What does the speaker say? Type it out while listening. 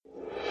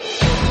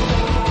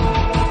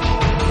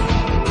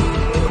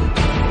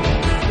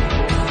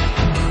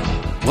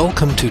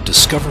Welcome to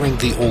Discovering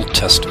the Old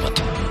Testament,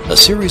 a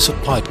series of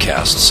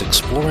podcasts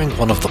exploring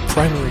one of the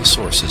primary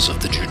sources of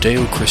the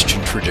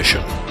Judeo-Christian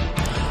tradition.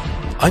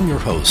 I'm your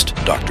host,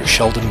 Dr.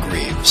 Sheldon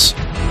Greaves.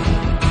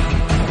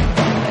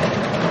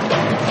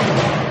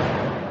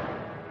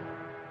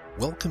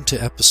 Welcome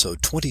to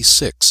episode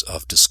 26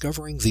 of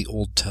Discovering the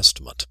Old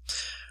Testament.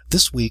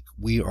 This week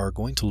we are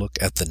going to look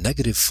at the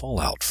negative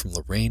fallout from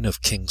the reign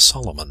of King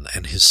Solomon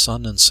and his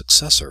son and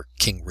successor,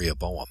 King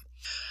Rehoboam.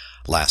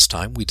 Last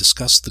time we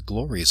discussed the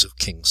glories of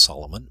King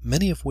Solomon,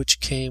 many of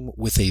which came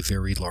with a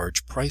very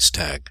large price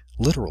tag,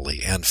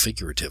 literally and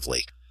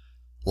figuratively.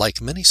 Like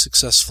many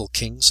successful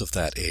kings of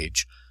that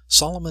age,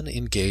 Solomon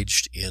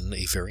engaged in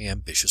a very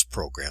ambitious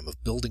program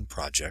of building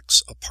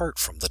projects apart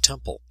from the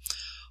temple.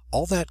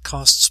 All that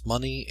costs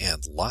money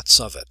and lots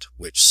of it,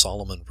 which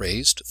Solomon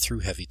raised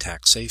through heavy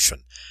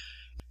taxation.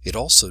 It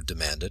also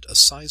demanded a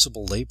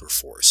sizable labor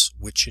force,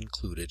 which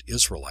included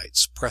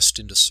Israelites pressed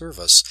into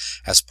service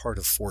as part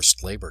of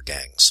forced labor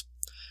gangs.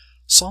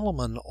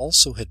 Solomon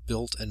also had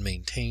built and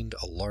maintained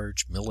a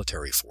large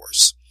military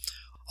force.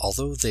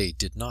 Although they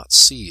did not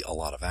see a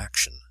lot of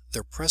action,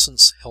 their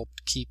presence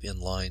helped keep in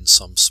line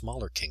some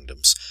smaller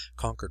kingdoms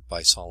conquered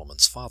by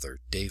Solomon's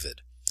father,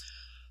 David.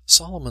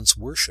 Solomon's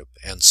worship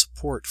and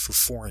support for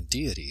foreign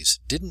deities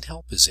didn't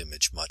help his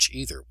image much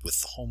either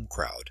with the home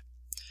crowd.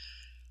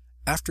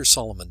 After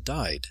Solomon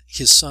died,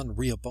 his son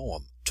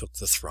Rehoboam took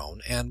the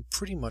throne, and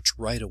pretty much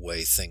right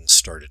away things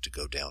started to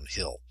go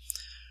downhill.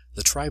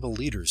 The tribal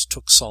leaders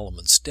took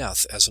Solomon's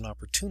death as an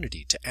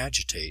opportunity to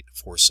agitate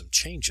for some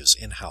changes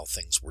in how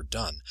things were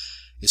done,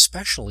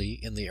 especially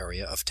in the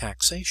area of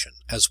taxation,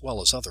 as well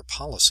as other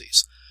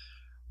policies.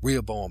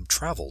 Rehoboam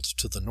traveled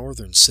to the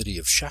northern city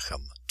of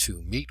Shechem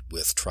to meet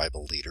with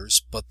tribal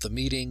leaders, but the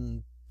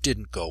meeting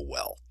didn't go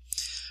well.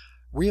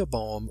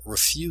 Rehoboam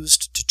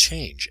refused to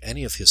change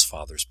any of his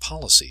father's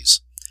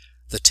policies.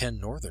 The 10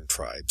 northern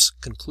tribes,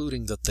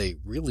 concluding that they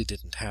really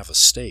didn't have a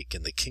stake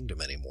in the kingdom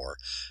anymore,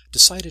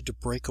 decided to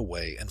break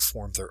away and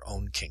form their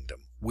own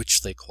kingdom,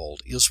 which they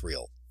called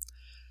Israel.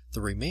 The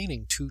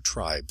remaining 2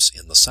 tribes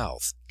in the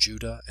south,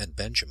 Judah and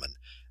Benjamin,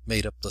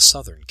 made up the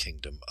southern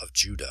kingdom of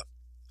Judah.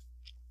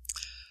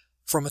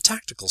 From a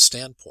tactical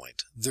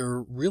standpoint,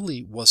 there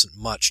really wasn't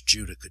much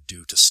Judah could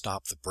do to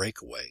stop the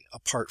breakaway,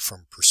 apart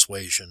from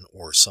persuasion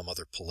or some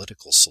other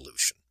political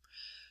solution.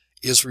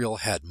 Israel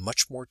had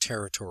much more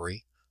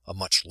territory, a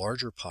much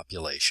larger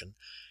population,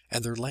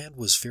 and their land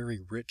was very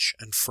rich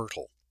and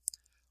fertile.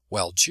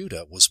 While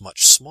Judah was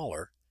much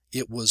smaller,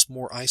 it was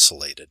more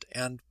isolated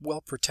and well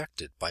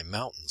protected by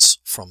mountains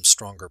from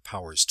stronger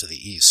powers to the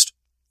east.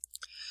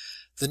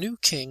 The new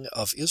king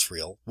of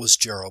Israel was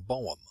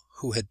Jeroboam,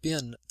 who had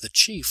been the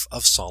chief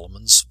of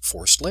Solomon's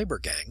forced labor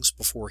gangs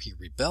before he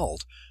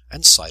rebelled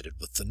and sided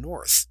with the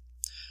north.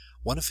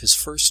 One of his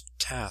first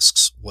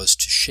tasks was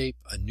to shape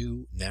a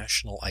new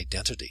national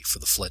identity for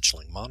the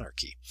fledgling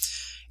monarchy.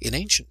 In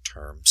ancient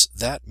terms,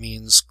 that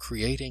means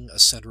creating a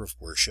center of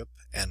worship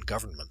and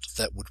government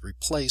that would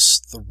replace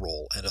the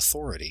role and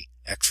authority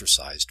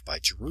exercised by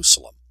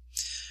Jerusalem.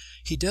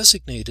 He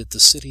designated the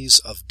cities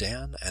of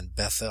Dan and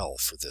Bethel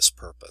for this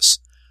purpose.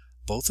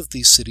 Both of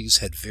these cities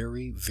had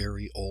very,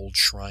 very old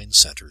shrine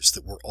centers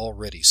that were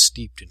already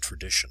steeped in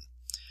tradition.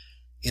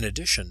 In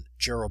addition,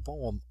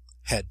 Jeroboam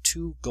had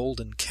 2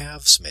 golden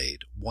calves made,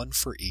 one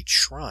for each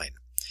shrine.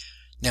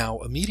 Now,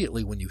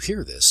 immediately when you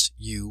hear this,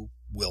 you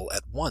will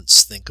at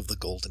once think of the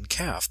golden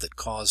calf that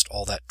caused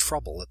all that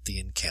trouble at the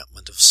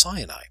encampment of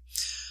Sinai.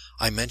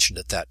 I mentioned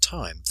at that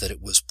time that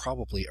it was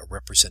probably a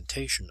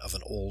representation of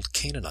an old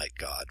Canaanite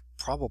god,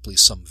 probably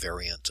some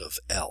variant of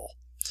El.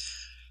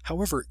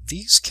 However,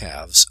 these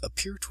calves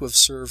appear to have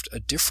served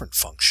a different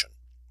function.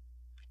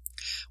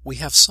 We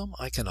have some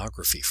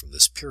iconography from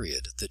this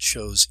period that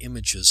shows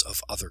images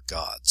of other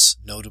gods,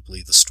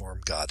 notably the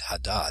storm god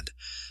Hadad,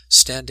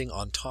 standing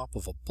on top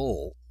of a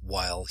bull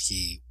while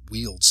he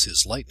wields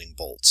his lightning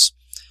bolts.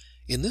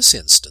 In this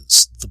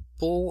instance, the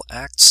bull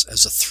acts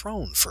as a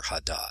throne for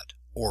Hadad,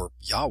 or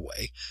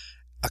Yahweh,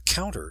 a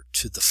counter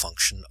to the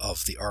function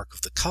of the Ark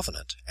of the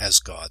Covenant as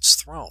God's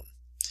throne.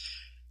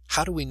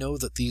 How do we know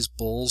that these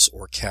bulls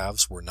or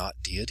calves were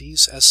not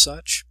deities as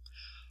such?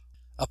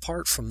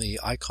 Apart from the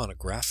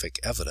iconographic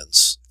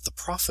evidence, the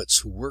prophets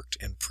who worked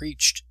and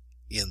preached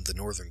in the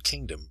northern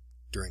kingdom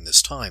during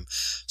this time,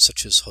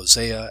 such as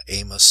Hosea,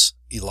 Amos,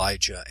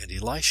 Elijah, and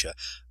Elisha,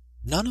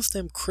 none of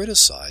them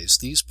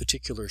criticized these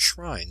particular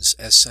shrines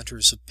as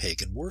centers of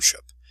pagan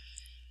worship.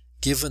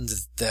 Given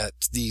that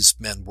these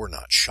men were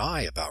not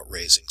shy about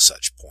raising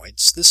such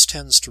points, this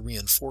tends to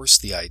reinforce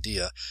the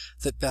idea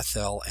that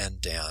Bethel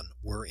and Dan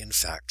were in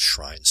fact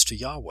shrines to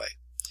Yahweh.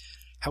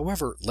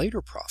 However,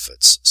 later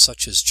prophets,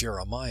 such as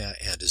Jeremiah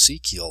and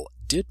Ezekiel,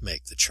 did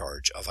make the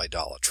charge of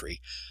idolatry.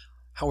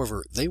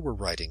 However, they were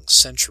writing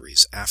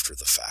centuries after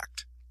the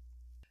fact.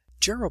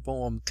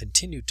 Jeroboam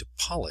continued to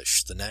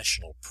polish the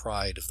national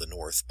pride of the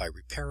north by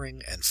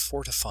repairing and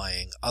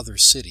fortifying other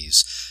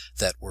cities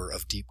that were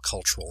of deep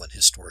cultural and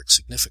historic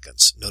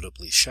significance,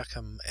 notably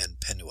Shechem and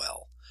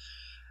Penuel.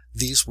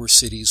 These were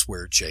cities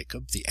where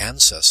Jacob, the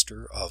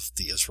ancestor of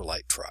the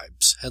Israelite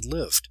tribes, had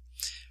lived.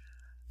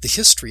 The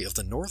history of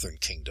the northern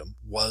kingdom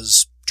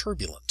was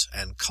turbulent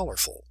and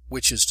colorful,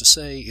 which is to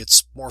say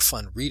it's more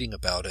fun reading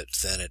about it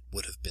than it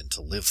would have been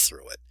to live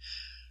through it.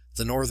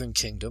 The northern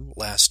kingdom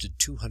lasted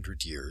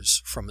 200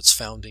 years, from its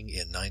founding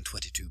in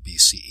 922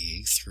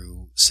 BCE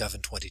through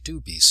 722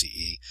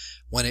 BCE,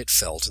 when it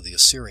fell to the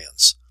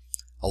Assyrians.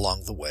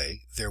 Along the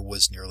way, there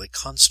was nearly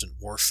constant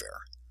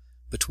warfare.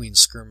 Between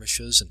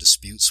skirmishes and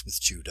disputes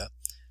with Judah,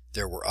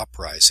 there were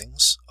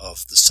uprisings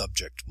of the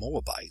subject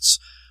Moabites,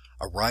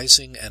 a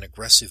rising and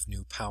aggressive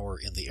new power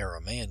in the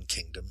Aramaean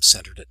kingdom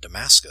centered at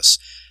Damascus,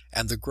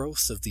 and the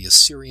growth of the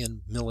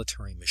Assyrian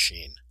military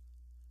machine.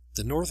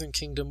 The northern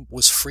kingdom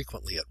was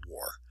frequently at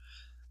war.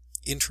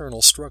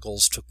 Internal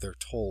struggles took their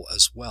toll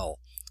as well.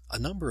 A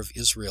number of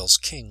Israel's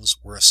kings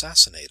were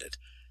assassinated.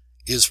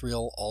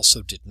 Israel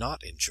also did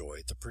not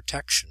enjoy the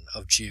protection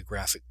of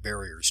geographic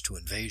barriers to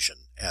invasion,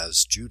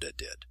 as Judah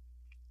did.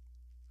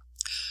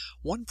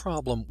 One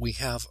problem we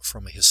have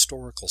from a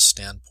historical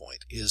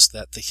standpoint is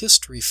that the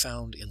history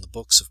found in the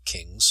books of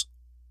Kings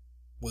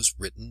was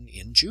written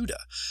in Judah,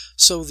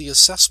 so the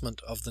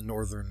assessment of the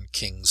northern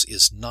kings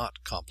is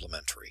not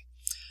complementary.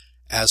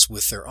 As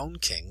with their own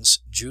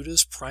kings,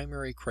 Judah's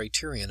primary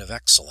criterion of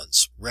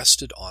excellence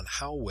rested on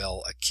how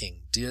well a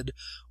king did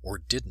or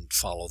didn't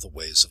follow the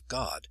ways of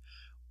God,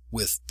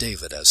 with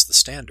David as the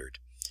standard.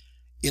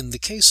 In the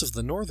case of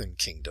the northern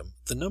kingdom,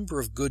 the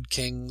number of good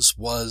kings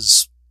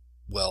was,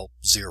 well,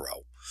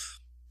 0.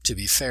 To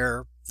be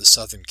fair, the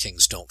southern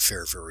kings don't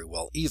fare very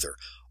well either.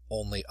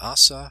 Only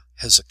Asa,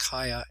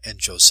 Hezekiah, and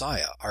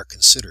Josiah are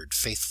considered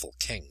faithful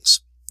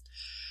kings.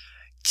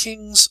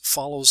 Kings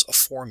follows a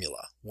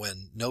formula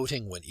when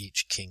noting when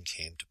each king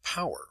came to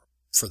power.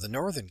 For the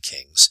northern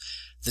kings,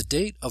 the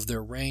date of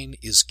their reign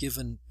is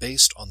given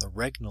based on the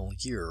regnal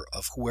year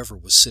of whoever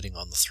was sitting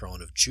on the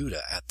throne of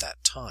Judah at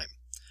that time.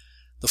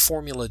 The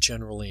formula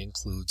generally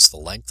includes the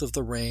length of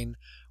the reign,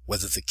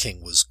 whether the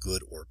king was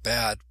good or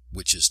bad,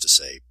 which is to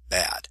say,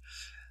 bad.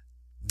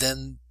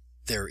 Then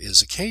there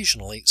is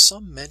occasionally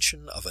some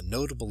mention of a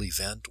notable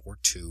event or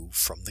two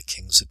from the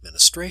king's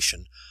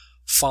administration,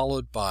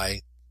 followed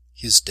by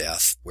his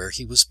death, where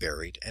he was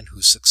buried, and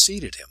who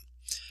succeeded him.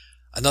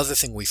 Another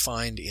thing we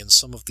find in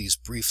some of these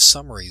brief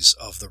summaries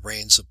of the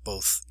reigns of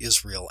both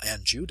Israel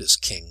and Judah's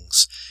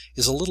kings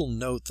is a little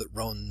note that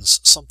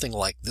runs something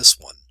like this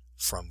one,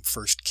 from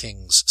 1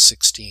 Kings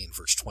 16,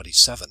 verse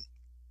 27.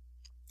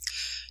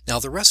 Now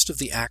the rest of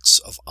the acts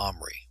of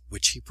Omri,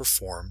 which he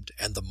performed,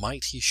 and the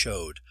might he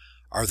showed,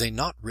 are they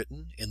not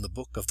written in the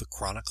book of the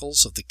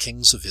Chronicles of the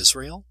Kings of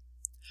Israel?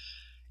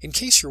 In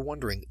case you're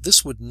wondering,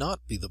 this would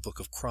not be the book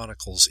of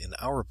Chronicles in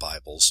our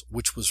Bibles,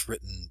 which was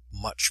written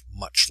much,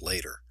 much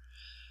later.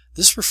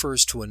 This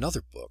refers to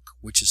another book,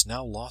 which is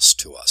now lost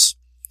to us.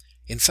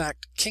 In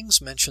fact, Kings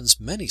mentions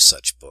many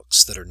such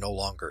books that are no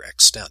longer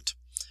extant.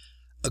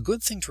 A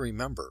good thing to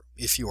remember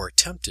if you are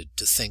tempted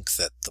to think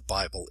that the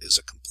Bible is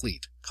a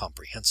complete,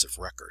 comprehensive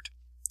record.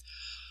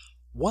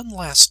 One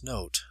last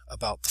note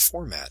about the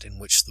format in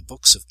which the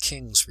books of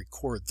Kings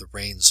record the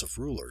reigns of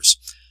rulers.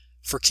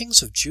 For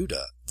Kings of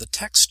Judah, the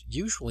text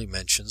usually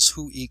mentions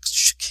who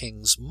each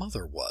king's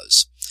mother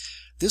was.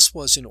 This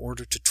was in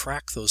order to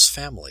track those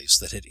families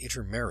that had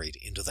intermarried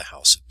into the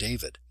house of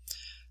David.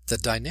 The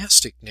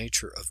dynastic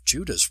nature of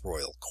Judah's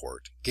royal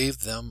court gave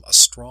them a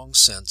strong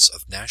sense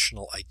of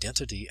national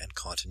identity and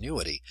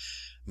continuity,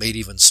 made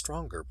even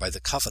stronger by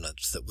the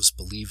covenant that was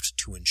believed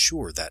to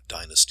ensure that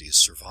dynasty's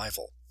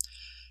survival.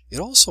 It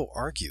also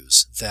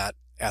argues that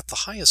at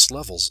the highest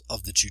levels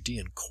of the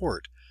Judean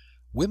court,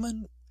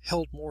 women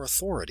held more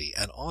authority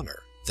and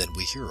honor than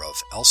we hear of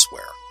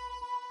elsewhere.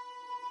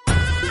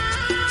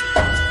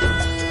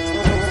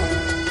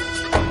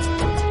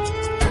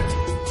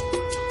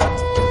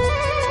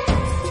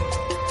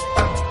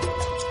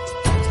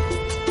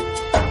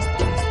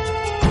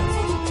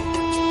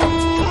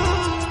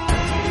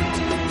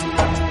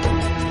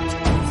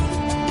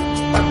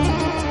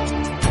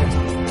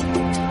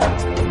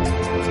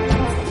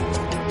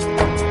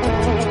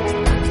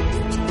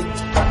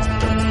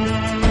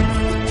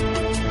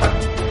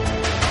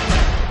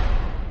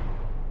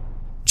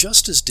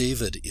 Just as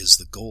David is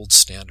the gold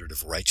standard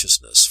of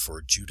righteousness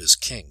for Judah's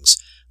kings,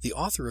 the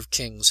author of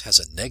Kings has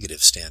a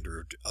negative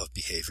standard of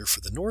behavior for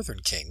the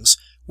northern kings,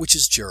 which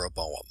is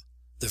Jeroboam,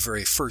 the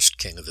very first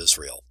king of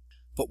Israel.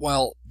 But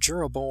while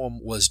Jeroboam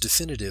was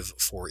definitive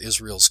for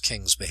Israel's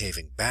kings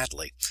behaving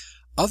badly,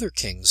 other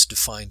kings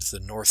defined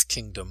the north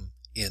kingdom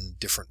in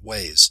different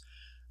ways.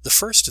 The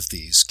first of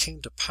these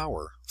came to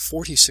power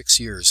 46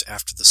 years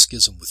after the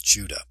schism with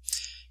Judah.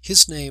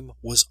 His name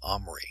was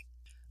Omri.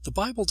 The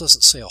Bible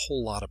doesn't say a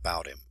whole lot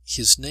about him.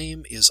 His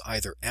name is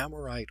either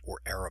Amorite or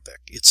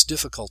Arabic. It's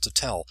difficult to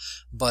tell,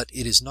 but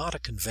it is not a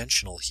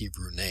conventional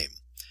Hebrew name.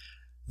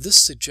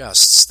 This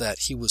suggests that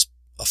he was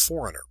a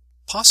foreigner,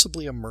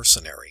 possibly a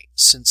mercenary,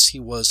 since he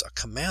was a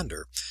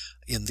commander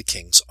in the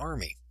king's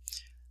army.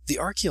 The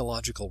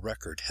archaeological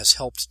record has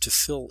helped to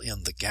fill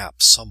in the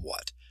gap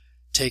somewhat.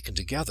 Taken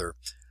together,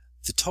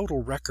 The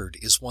total record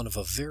is one of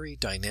a very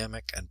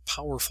dynamic and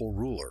powerful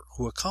ruler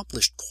who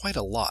accomplished quite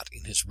a lot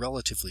in his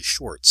relatively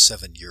short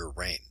 7-year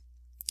reign.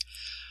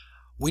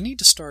 We need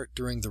to start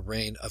during the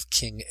reign of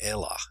King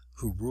Elah,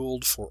 who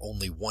ruled for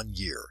only 1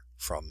 year,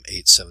 from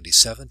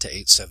 877 to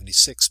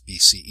 876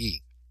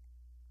 BCE.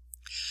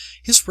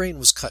 His reign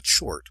was cut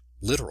short,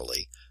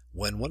 literally,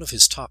 when one of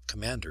his top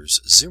commanders,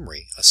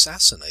 Zimri,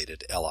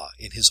 assassinated Elah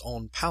in his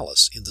own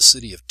palace in the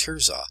city of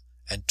Tirzah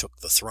and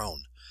took the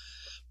throne.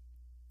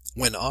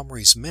 When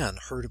Omri's men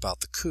heard about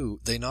the coup,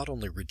 they not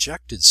only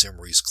rejected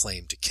Zimri's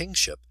claim to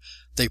kingship,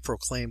 they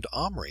proclaimed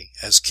Omri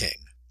as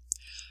king.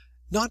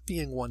 Not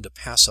being one to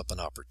pass up an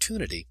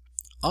opportunity,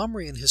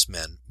 Omri and his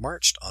men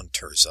marched on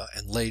Tirzah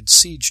and laid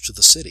siege to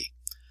the city.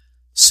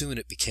 Soon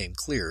it became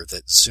clear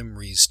that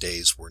Zimri's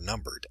days were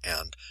numbered,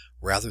 and,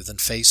 rather than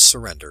face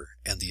surrender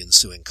and the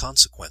ensuing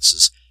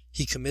consequences,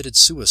 he committed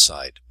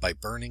suicide by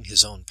burning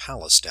his own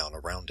palace down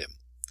around him.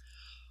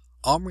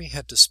 Omri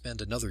had to spend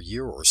another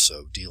year or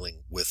so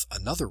dealing with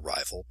another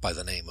rival by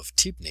the name of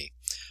Tibni,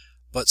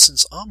 but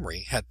since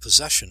Omri had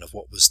possession of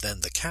what was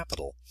then the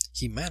capital,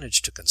 he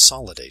managed to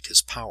consolidate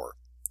his power.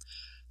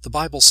 The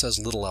Bible says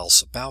little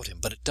else about him,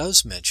 but it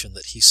does mention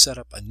that he set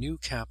up a new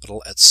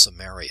capital at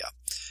Samaria.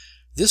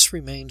 This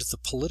remained the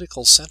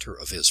political center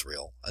of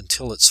Israel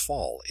until its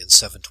fall in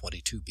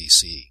 722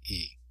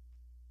 BCE.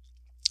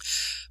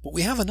 But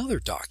we have another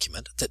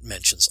document that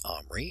mentions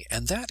Omri,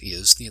 and that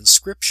is the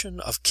inscription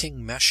of King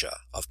Mesha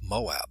of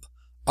Moab,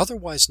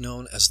 otherwise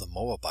known as the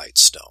Moabite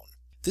stone.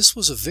 This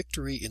was a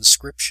victory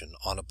inscription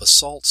on a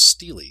basalt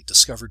stele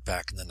discovered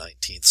back in the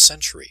 19th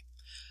century.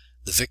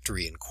 The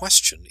victory in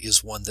question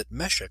is one that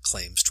Mesha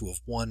claims to have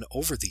won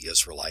over the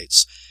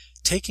Israelites,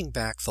 taking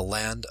back the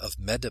land of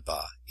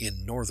Medeba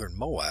in northern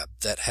Moab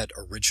that had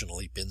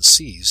originally been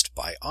seized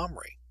by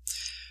Omri.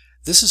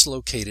 This is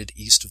located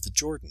east of the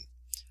Jordan.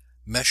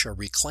 Mesha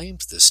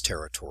reclaimed this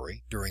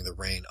territory during the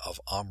reign of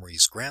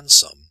Omri's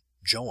grandson,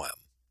 Joam.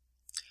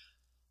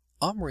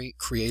 Omri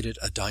created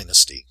a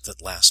dynasty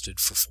that lasted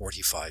for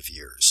 45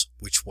 years,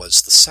 which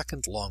was the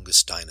second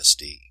longest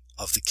dynasty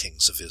of the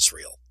kings of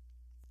Israel.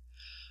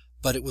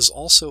 But it was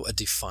also a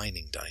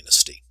defining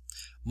dynasty.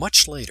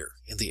 Much later,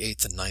 in the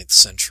 8th and 9th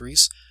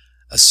centuries,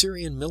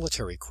 Assyrian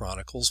military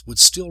chronicles would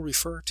still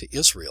refer to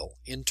Israel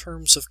in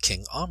terms of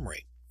King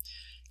Omri.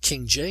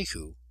 King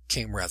Jehu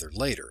came rather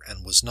later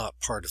and was not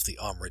part of the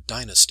Omrid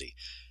dynasty.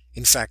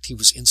 In fact, he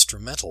was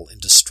instrumental in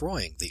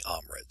destroying the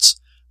Omrids,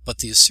 but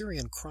the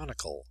Assyrian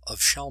chronicle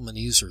of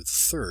Shalmaneser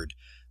III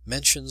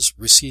mentions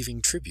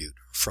receiving tribute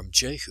from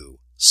Jehu,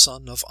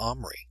 son of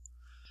Omri.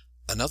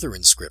 Another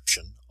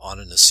inscription on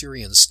an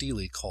Assyrian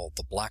stele called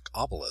the Black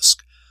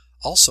Obelisk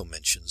also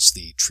mentions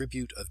the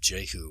tribute of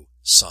Jehu,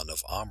 son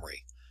of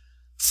Omri.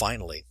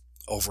 Finally,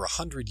 over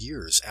 100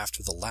 years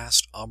after the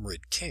last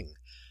Omrid king,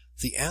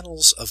 the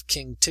annals of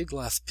King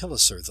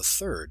Tiglath-Pileser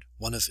III,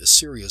 one of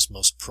Assyria's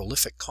most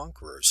prolific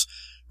conquerors,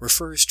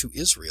 refers to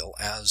Israel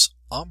as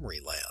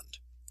Omri-land.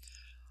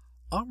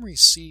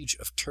 Omri's siege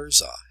of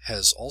Tirzah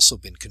has also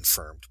been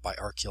confirmed by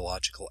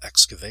archaeological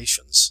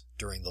excavations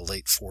during the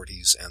late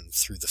 40s and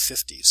through the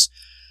 50s.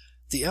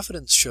 The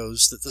evidence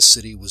shows that the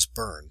city was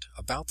burned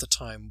about the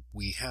time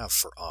we have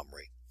for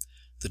Omri.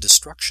 The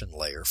destruction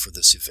layer for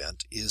this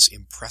event is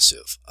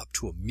impressive, up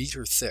to 1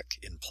 meter thick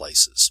in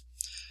places.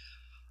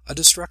 A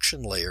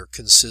destruction layer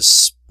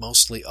consists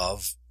mostly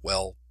of,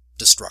 well,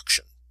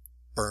 destruction,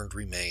 burned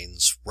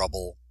remains,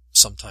 rubble,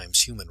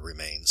 sometimes human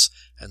remains,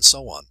 and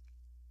so on.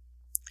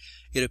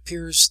 It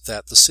appears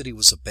that the city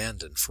was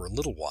abandoned for a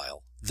little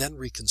while, then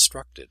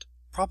reconstructed,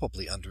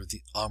 probably under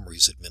the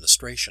Omri's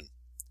administration.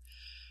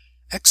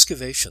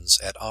 Excavations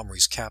at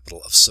Omri's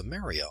capital of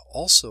Samaria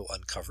also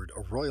uncovered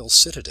a royal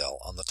citadel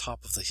on the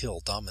top of the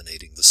hill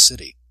dominating the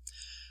city.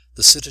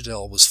 The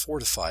citadel was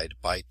fortified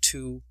by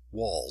 2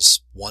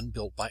 walls, one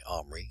built by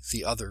Omri,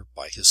 the other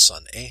by his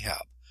son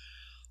Ahab.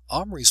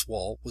 Omri's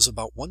wall was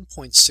about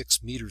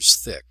 1.6 meters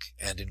thick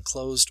and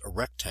enclosed a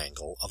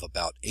rectangle of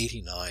about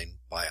 89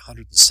 by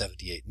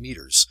 178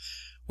 meters,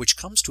 which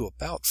comes to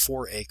about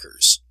 4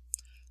 acres.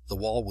 The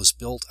wall was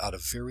built out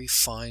of very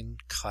fine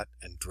cut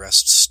and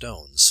dressed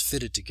stones,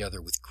 fitted together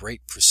with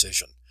great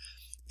precision.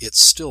 It's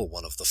still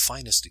one of the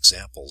finest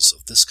examples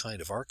of this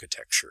kind of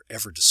architecture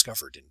ever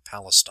discovered in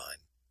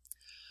Palestine.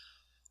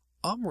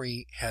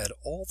 Omri had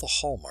all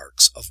the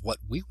hallmarks of what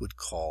we would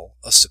call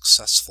a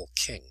successful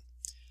king.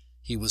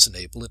 He was an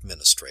able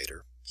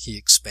administrator. He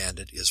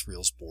expanded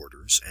Israel's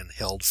borders and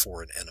held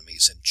foreign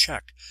enemies in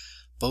check,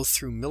 both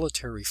through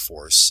military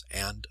force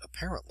and,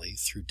 apparently,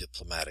 through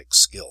diplomatic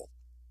skill.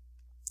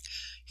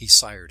 He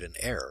sired an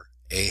heir,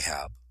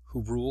 Ahab,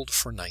 who ruled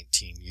for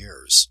 19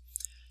 years.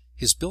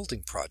 His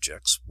building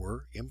projects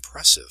were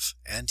impressive,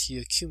 and he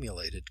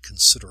accumulated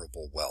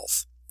considerable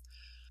wealth.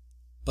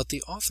 But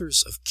the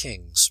authors of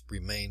Kings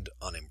remained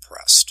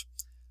unimpressed.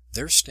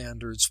 Their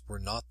standards were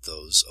not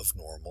those of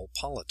normal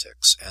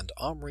politics, and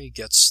Omri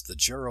gets the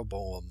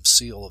Jeroboam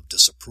seal of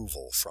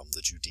disapproval from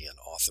the Judean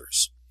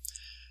authors.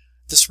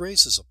 This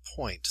raises a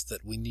point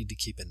that we need to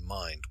keep in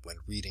mind when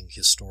reading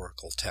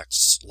historical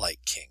texts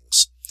like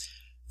Kings.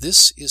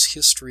 This is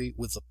history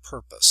with a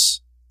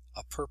purpose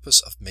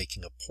of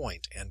making a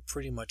point, and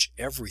pretty much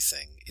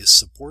everything is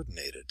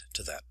subordinated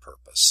to that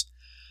purpose.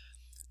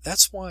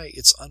 That's why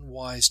it's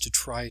unwise to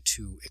try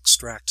to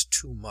extract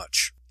too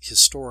much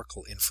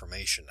historical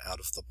information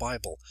out of the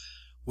Bible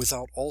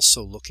without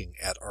also looking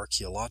at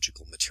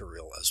archaeological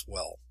material as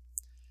well.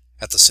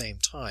 At the same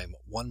time,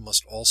 one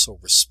must also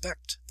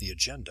respect the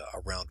agenda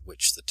around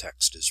which the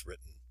text is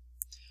written.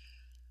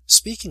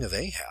 Speaking of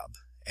Ahab,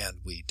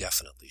 and we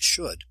definitely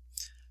should,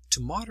 to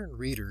modern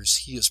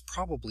readers he is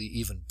probably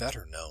even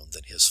better known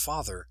than his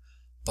father,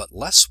 but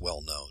less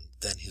well known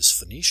than his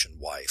Phoenician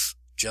wife,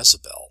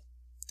 Jezebel.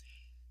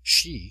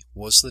 She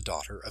was the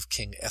daughter of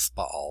King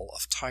Ethbaal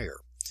of Tyre.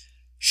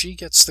 She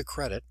gets the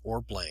credit or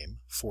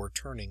blame for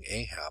turning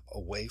Ahab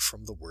away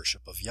from the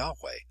worship of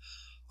Yahweh,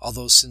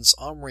 although since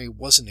Omri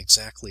wasn't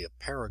exactly a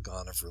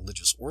paragon of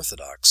religious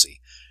orthodoxy,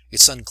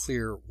 it's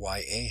unclear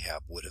why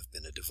Ahab would have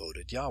been a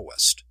devoted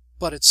Yahwist,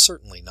 but it's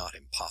certainly not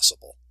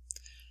impossible.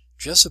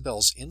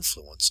 Jezebel's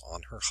influence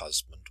on her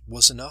husband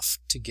was enough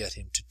to get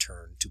him to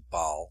turn to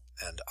Baal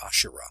and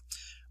Asherah,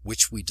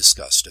 which we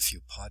discussed a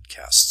few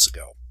podcasts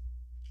ago.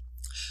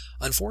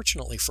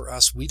 Unfortunately for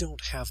us, we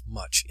don't have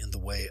much in the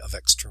way of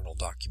external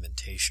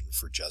documentation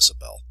for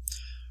Jezebel.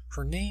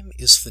 Her name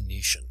is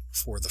Phoenician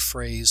for the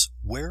phrase,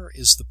 "Where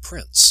is the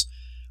prince?"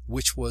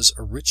 which was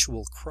a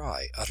ritual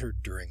cry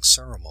uttered during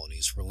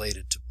ceremonies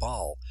related to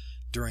Baal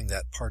during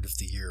that part of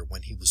the year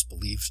when he was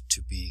believed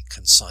to be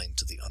consigned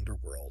to the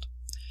underworld.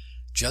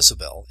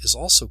 Jezebel is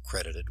also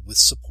credited with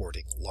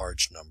supporting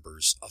large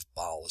numbers of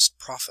Baalist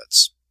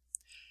prophets.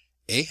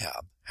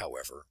 Ahab,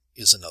 however,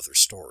 is another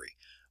story.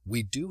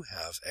 We do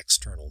have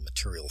external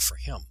material for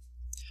him.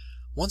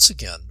 Once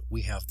again,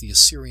 we have the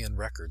Assyrian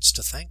records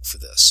to thank for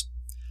this.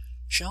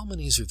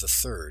 Shalmaneser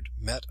III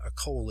met a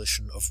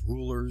coalition of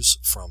rulers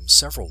from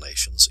several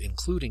nations,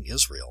 including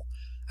Israel,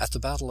 at the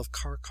Battle of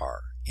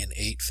Karkar in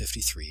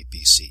 853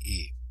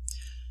 BCE.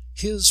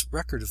 His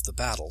record of the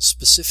battle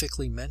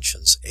specifically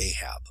mentions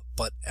Ahab,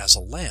 but as a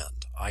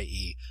land,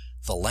 i.e.,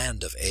 the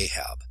land of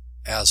Ahab,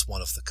 as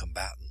one of the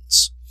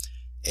combatants.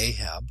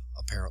 Ahab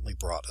apparently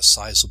brought a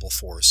sizable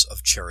force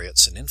of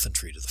chariots and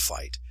infantry to the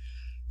fight.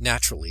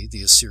 Naturally,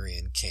 the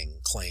Assyrian king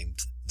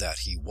claimed that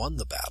he won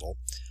the battle,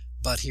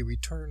 but he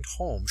returned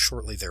home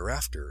shortly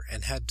thereafter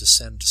and had to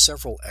send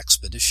several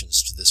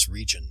expeditions to this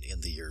region in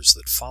the years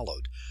that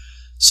followed.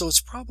 So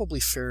it's probably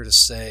fair to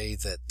say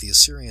that the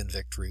Assyrian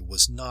victory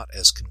was not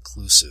as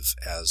conclusive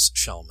as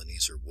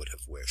Shalmaneser would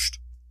have wished.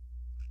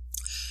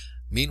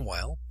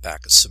 Meanwhile,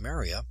 back at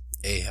Samaria,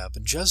 Ahab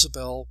and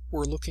Jezebel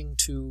were looking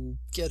to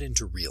get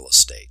into real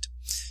estate.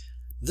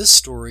 This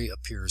story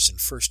appears in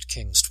 1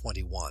 Kings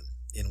 21,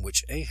 in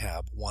which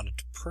Ahab wanted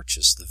to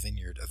purchase the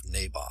vineyard of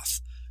Naboth,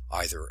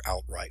 either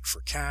outright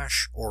for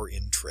cash or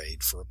in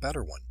trade for a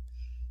better one.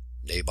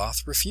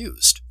 Naboth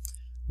refused,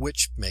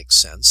 which makes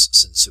sense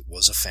since it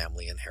was a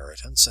family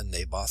inheritance and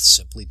Naboth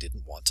simply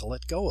didn't want to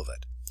let go of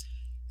it.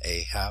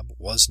 Ahab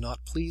was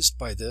not pleased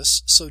by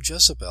this, so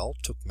Jezebel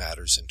took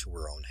matters into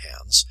her own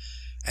hands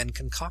and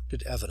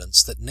concocted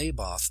evidence that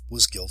Naboth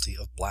was guilty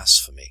of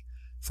blasphemy,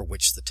 for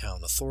which the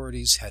town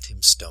authorities had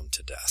him stoned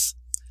to death.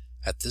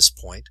 At this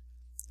point,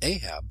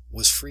 Ahab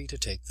was free to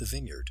take the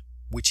vineyard,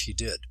 which he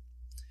did.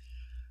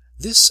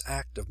 This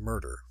act of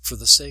murder, for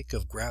the sake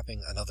of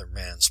grabbing another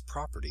man's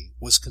property,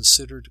 was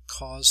considered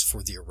cause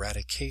for the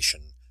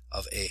eradication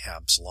of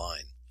Ahab's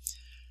line.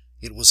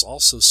 It was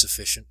also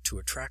sufficient to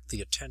attract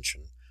the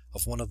attention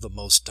of one of the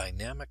most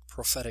dynamic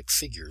prophetic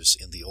figures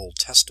in the Old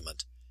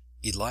Testament,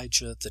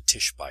 Elijah the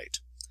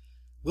Tishbite.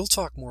 We'll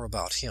talk more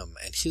about him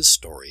and his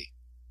story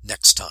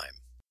next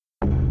time.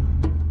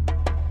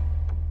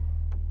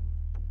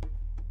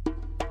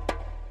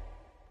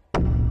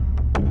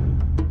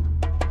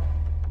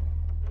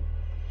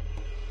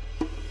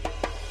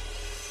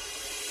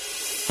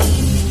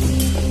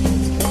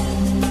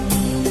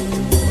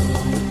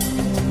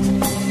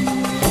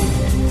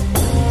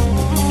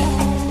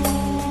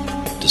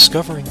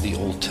 Discovering the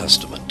Old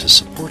Testament is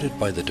supported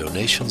by the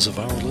donations of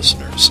our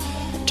listeners.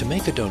 To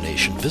make a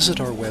donation, visit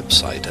our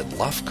website at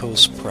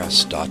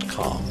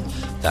lafkospress.com.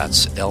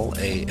 That's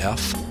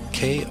LAFKOS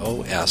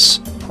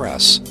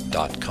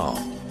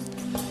press.com.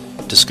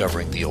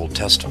 Discovering the Old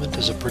Testament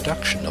is a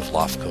production of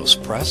Lafkos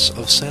Press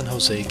of San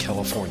Jose,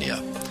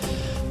 California.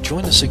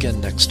 Join us again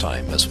next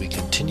time as we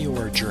continue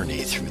our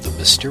journey through the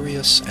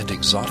mysterious and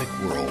exotic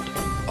world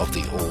of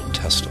the Old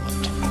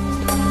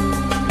Testament.